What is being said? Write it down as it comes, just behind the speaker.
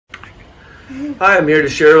Hi, I'm here to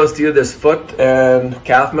share with you this foot and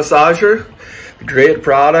calf massager. Great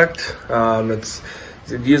product. It's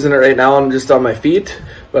using it right now. I'm just on my feet,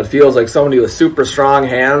 but it feels like somebody with super strong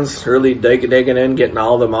hands, really digging in, getting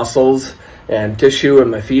all the muscles and tissue in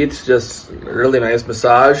my feet. Just a really nice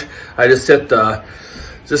massage. I just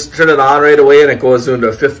just turn it on right away, and it goes into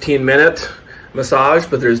a 15-minute massage.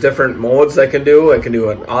 But there's different modes I can do. I can do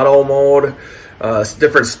an auto mode,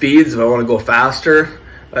 different speeds if I want to go faster.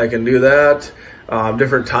 I can do that.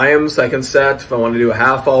 Different times I can set. If I want to do a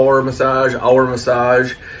half-hour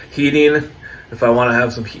massage, heating. If I want to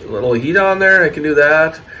have some little heat on there, I can do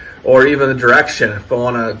that. Or even the direction. If I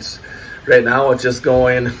want to, right now it's just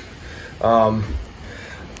going a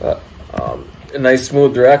nice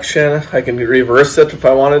smooth direction. I can reverse it if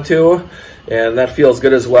I wanted to, and that feels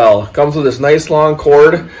good as well. It comes with this nice long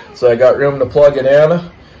cord, so I got room to plug it in.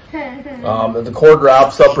 The cord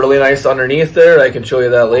wraps up really nice underneath there. I can show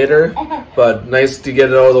you that later, but nice to get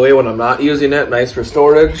it out of the way when I'm not using it. Nice for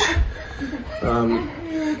storage.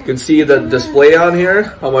 You can see the display on here,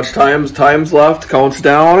 how much time's left, counts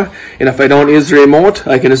down, and if I don't use the remote,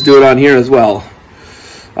 I can just do it on here as well.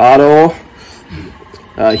 Auto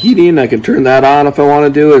heating, I can turn that on if I want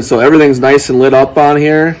to do it, so everything's nice and lit up on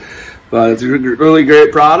here. But it's a really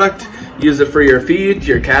great product. Use it for your feet,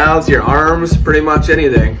 your calves, your arms, pretty much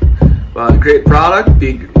anything. Great product,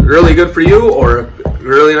 be really good for you, or a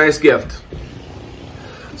really nice gift.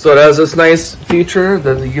 So it has this nice feature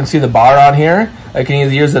that you can see the bar on here. I can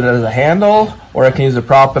either use it as a handle, or I can use it to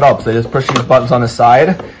prop it up. So I just push these buttons on the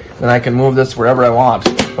side, and I can move this wherever I want.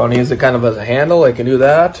 If I want to use it kind of as a handle, I can do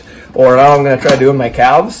that. Or now I'm going to try doing my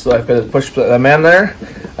calves. So if I push them in there,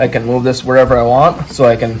 I can move this wherever I want. So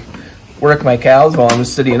I can work my calves while I'm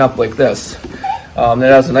just sitting up like this. It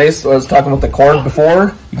has a nice, I was talking about the cord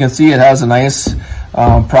before. You can see it has a nice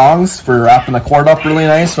prongs for wrapping the cord up really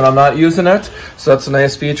nice when I'm not using it. So that's a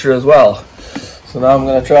nice feature as well. So now I'm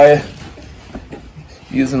going to try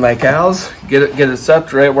using my calves, get it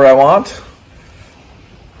set right where I want.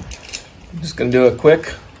 I'm just going to do a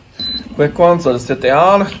quick one. So just hit the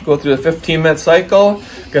on, go through the 15-minute cycle.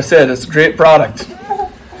 Like I said, it's a great product.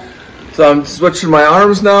 So I'm switching my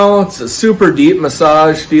arms now. It's a super deep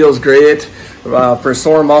massage, feels great for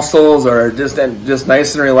sore muscles or just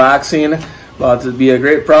nice and relaxing. To be a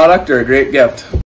great product or a great gift.